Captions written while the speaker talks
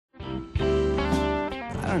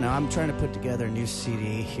don't know. I'm trying to put together a new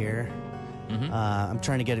CD here. I'm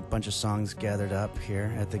trying to get a bunch of songs gathered up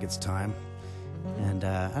here. I think it's time. And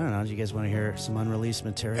I don't know. Do you guys want to hear some unreleased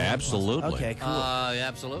material? Absolutely. Okay, cool.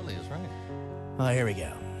 Absolutely, that's right. Oh, here we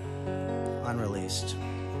go. Unreleased.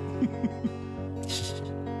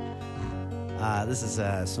 This is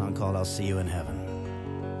a song called I'll See You in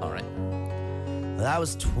Heaven. All right. Well, I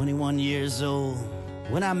was 21 years old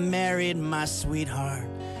when I married my sweetheart,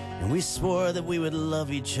 and we swore that we would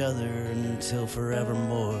love each other until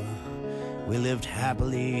forevermore. We lived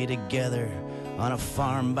happily together on a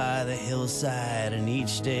farm by the hillside, and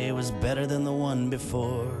each day was better than the one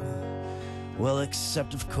before. Well,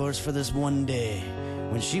 except of course for this one day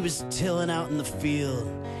when she was tilling out in the field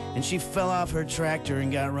and she fell off her tractor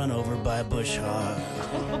and got run over by a bush hog.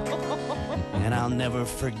 And I'll never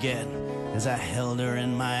forget, as I held her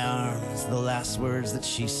in my arms, the last words that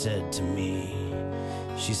she said to me.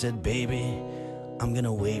 She said, "Baby, I'm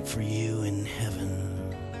gonna wait for you in heaven."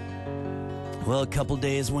 Well, a couple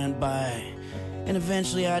days went by, and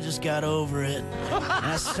eventually I just got over it, and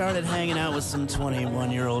I started hanging out with some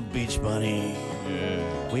 21-year-old beach bunny.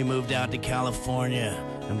 We moved out to California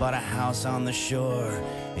and bought a house on the shore,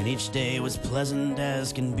 and each day was pleasant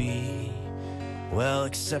as can be. Well,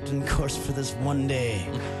 except of course for this one day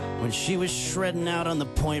when she was shredding out on the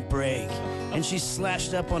point break and she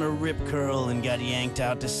slashed up on a rip curl and got yanked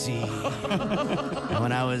out to sea. And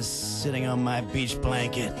when I was sitting on my beach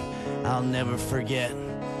blanket, I'll never forget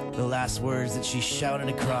the last words that she shouted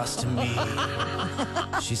across to me.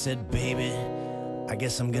 She said, "Baby, I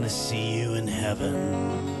guess I'm gonna see you in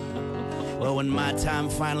heaven." Well, when my time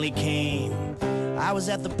finally came, I was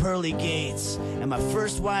at the pearly gates, and my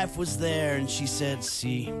first wife was there, and she said,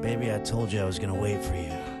 "See, baby, I told you I was gonna wait for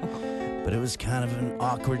you." But it was kind of an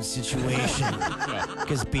awkward situation,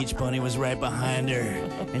 because Beach Bunny was right behind her,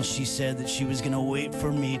 and she said that she was gonna wait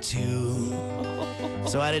for me too.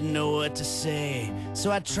 So I didn't know what to say,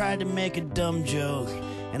 so I tried to make a dumb joke,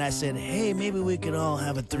 and I said, "Hey, maybe we could all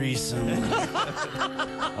have a threesome."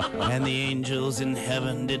 And the angels in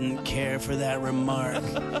heaven didn't care for that remark,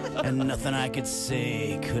 and nothing I could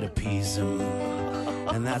say could appease them.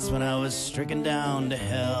 And that's when I was stricken down to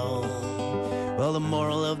hell. Well, the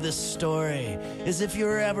moral of this story is if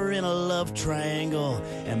you're ever in a love triangle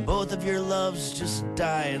and both of your loves just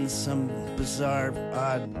die in some bizarre,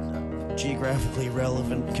 odd, geographically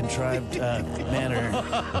relevant, contrived manner,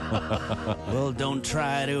 well, don't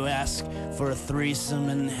try to ask for a threesome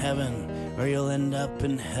in heaven, or you'll end up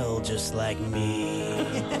in hell just like me.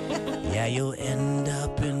 Yeah, you'll end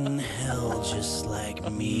up in hell just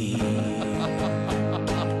like me.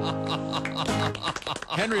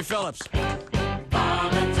 Henry Phillips.